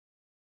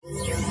Hey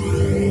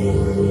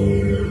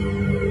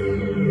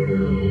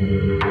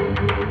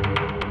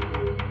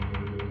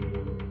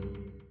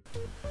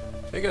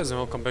guys, and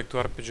welcome back to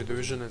RPG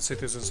Division and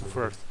Citizens of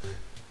Earth.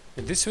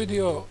 In this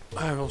video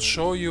I will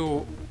show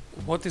you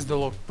what is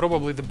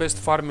probably the best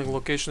farming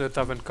location that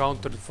I've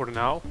encountered for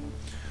now.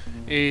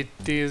 It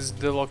is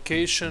the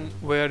location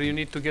where you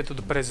need to get to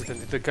the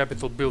president in the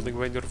Capitol building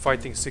when you're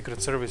fighting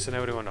Secret Service and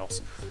everyone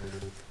else.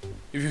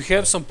 If you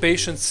have some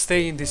patience,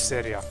 stay in this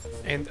area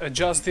and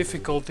adjust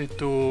difficulty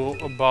to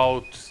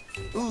about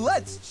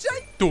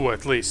 2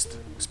 at least.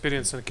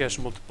 Experience and cash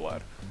multiplier.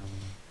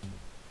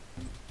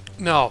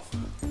 Now,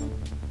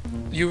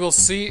 you will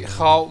see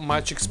how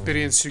much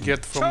experience you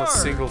get from a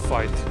single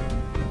fight.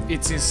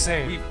 It's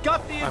insane.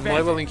 I'm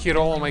leveling here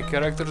all my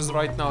characters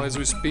right now as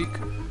we speak.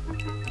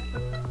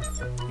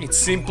 It's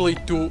simply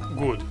too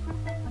good.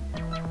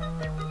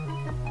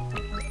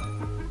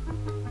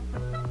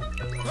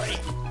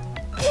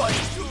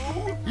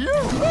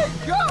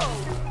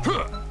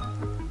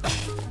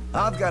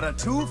 I've got a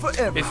tool for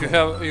everyone. If you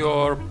have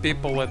your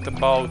people at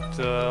about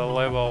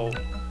level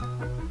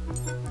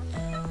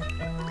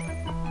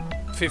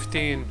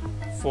 15,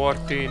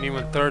 14,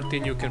 even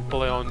 13, you can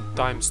play on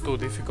 ×2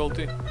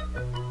 difficulty.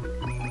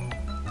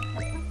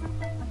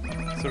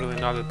 It's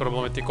really not that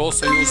problematic.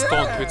 Also use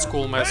taunt with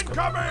school mascot.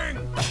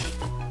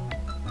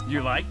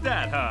 You like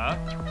that, huh?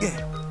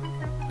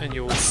 Yeah. And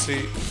you will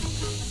see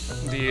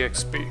the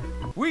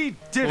XP. We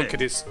did Look at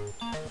this.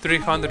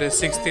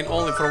 316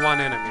 only for one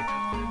enemy.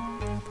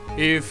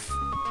 If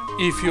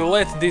you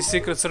let these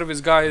Secret Service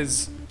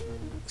guys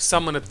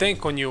summon a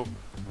tank on you,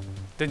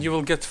 then you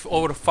will get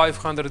over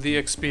 500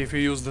 EXP if you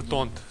use the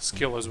taunt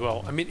skill as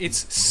well. I mean,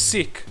 it's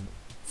sick.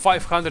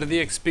 500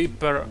 EXP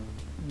per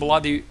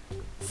bloody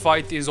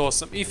fight is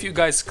awesome. If you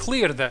guys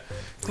clear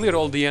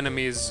all the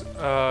enemies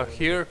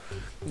here,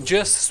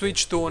 just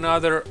switch to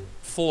another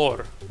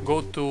floor.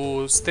 Go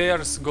to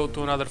stairs, go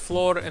to another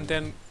floor, and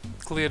then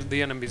clear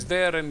the enemies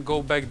there and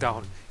go back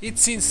down.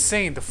 It's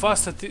insane. The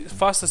fastest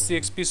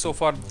EXP so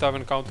far that I've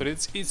encountered.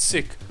 It's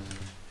sick.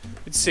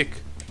 It's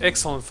sick.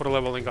 Excellent for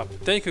leveling up.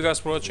 Thank you guys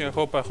for watching. I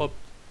hope I helped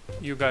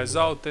you guys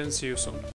out and see you soon.